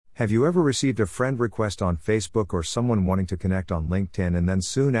Have you ever received a friend request on Facebook or someone wanting to connect on LinkedIn, and then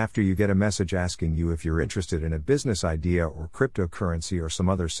soon after you get a message asking you if you're interested in a business idea or cryptocurrency or some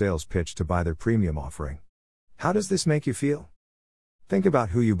other sales pitch to buy their premium offering? How does this make you feel? Think about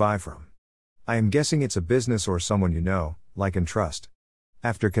who you buy from. I am guessing it's a business or someone you know, like and trust.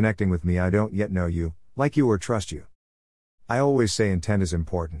 After connecting with me, I don't yet know you, like you, or trust you. I always say intent is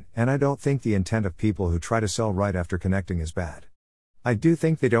important, and I don't think the intent of people who try to sell right after connecting is bad. I do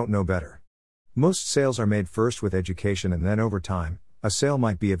think they don't know better. Most sales are made first with education, and then over time, a sale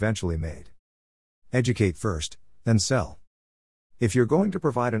might be eventually made. Educate first, then sell. If you're going to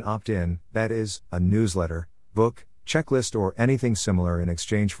provide an opt-in, that is, a newsletter, book, checklist, or anything similar in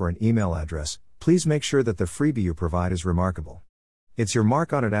exchange for an email address, please make sure that the freebie you provide is remarkable. It's your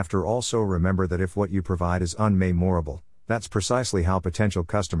mark on it after all, so remember that if what you provide is unmemorable, that's precisely how potential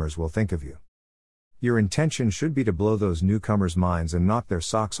customers will think of you. Your intention should be to blow those newcomers' minds and knock their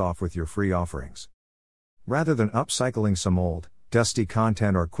socks off with your free offerings. Rather than upcycling some old, dusty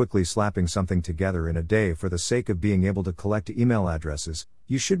content or quickly slapping something together in a day for the sake of being able to collect email addresses,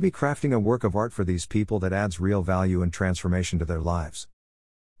 you should be crafting a work of art for these people that adds real value and transformation to their lives.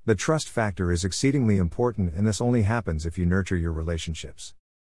 The trust factor is exceedingly important, and this only happens if you nurture your relationships.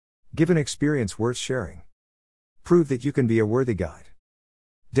 Give an experience worth sharing. Prove that you can be a worthy guide.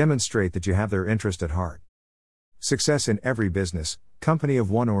 Demonstrate that you have their interest at heart. Success in every business, company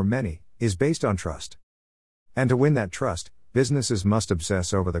of one or many, is based on trust. And to win that trust, businesses must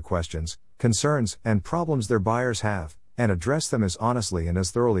obsess over the questions, concerns, and problems their buyers have, and address them as honestly and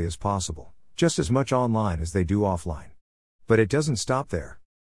as thoroughly as possible, just as much online as they do offline. But it doesn't stop there.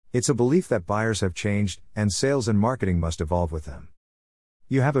 It's a belief that buyers have changed, and sales and marketing must evolve with them.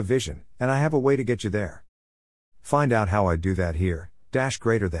 You have a vision, and I have a way to get you there. Find out how I do that here.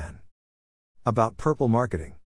 About Purple Marketing.